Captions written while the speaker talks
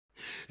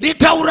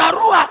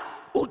nitaurarua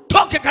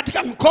utoke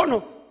katika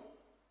mkono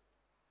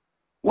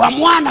wa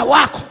mwana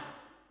wako.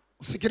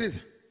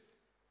 Usikilize.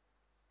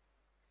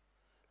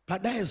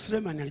 Baadaye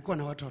Sulemani alikuwa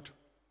na watoto.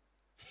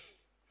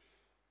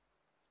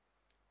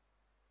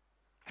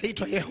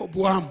 Aliitwa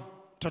Yehoboamu,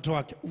 mtoto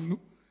wake huyu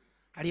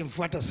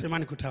aliyemfuata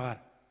Sulemani kutawala.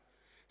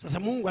 Sasa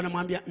Mungu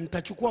anamwambia,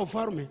 nitachukua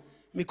ufalme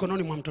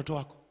mikononi mwa mtoto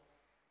wako.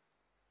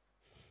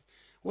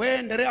 Wewe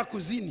endelea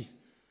kuzini.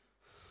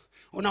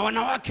 Una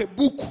wanawake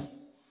buku.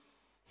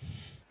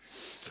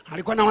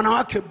 Alikuwa na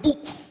wanawake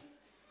buku.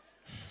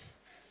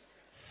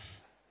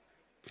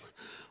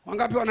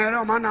 Wangapi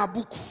wanaelewa maana ya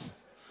buku?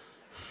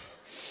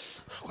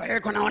 Kwa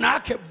hiyo kuna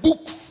wanawake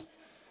buku.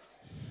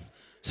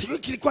 Sijui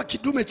kilikuwa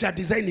kidume cha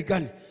design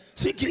gani.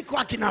 Sijui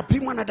kilikuwa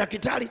kinapimwa na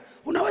daktari.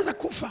 Unaweza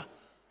kufa.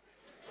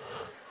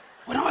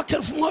 Wanawake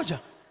 1000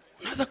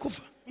 unaweza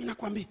kufa. Mimi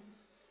nakwambia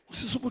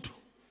usisubutu.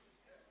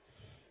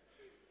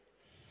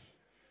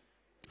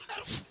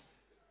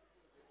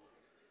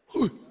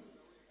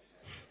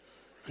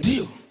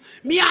 Ndio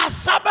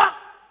 700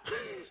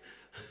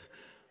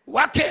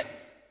 wake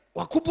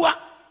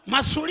wakubwa,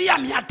 masuria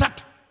 300.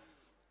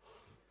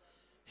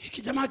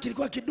 Hiki jamaa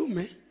kilikuwa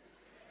kidume.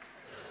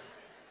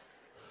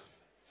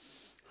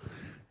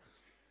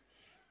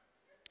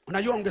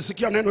 Unajua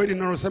ungesikia neno hili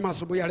ninalosema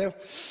asubuhi ya leo,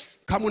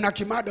 kama una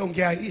kimada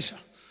ungeahirisha.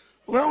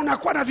 Wewe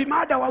unakuwa na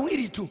vimada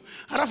 2 tu,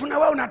 halafu na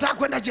wewe unataka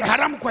kwenda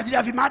jehanamu kwa ajili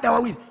ya vimada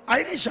 2.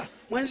 Ahirisha.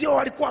 Mwenzio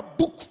walikuwa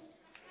buku.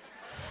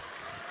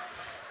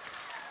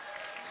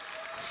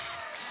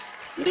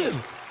 Ndio.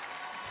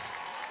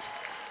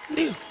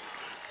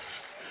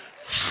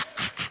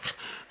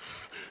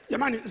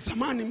 Jamani,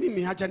 zamani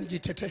mimi haja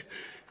nijitete.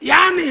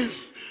 Yaani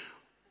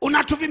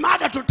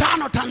unatuvimada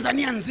 5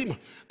 Tanzania nzima.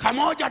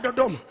 Kamoja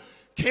Dodoma,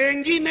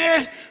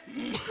 kengine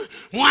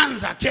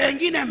Mwanza,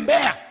 kengine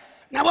Mbeya.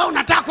 Na wewe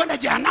unataka kwenda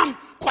jehanamu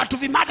kwa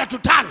tuvimada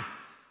 5.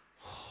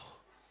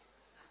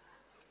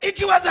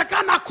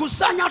 Ikiwezekana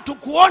kusanya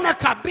tukuone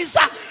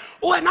kabisa,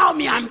 uwe nao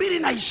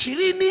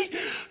 220,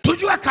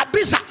 tujue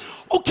kabisa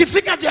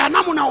ukifika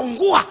jehanamu na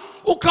ungua,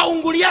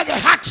 ukaunguliage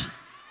haki.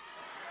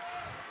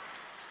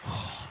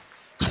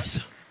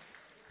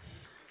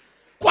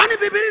 Kwani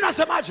Biblia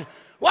inasemaje?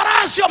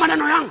 Wala sio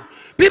maneno yangu.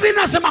 Biblia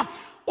inasema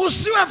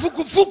usiwe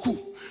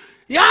fukufuku.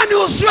 Yaani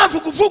usiwe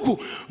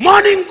fukufuku.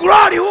 Morning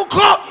glory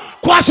huko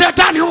kwa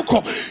shetani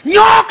huko.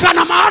 Nyoka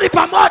na mahali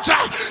pamoja.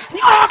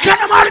 Nyoka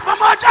na mahali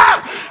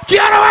pamoja.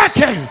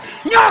 Kieleweke.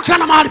 Nyoka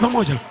na mahali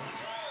pamoja.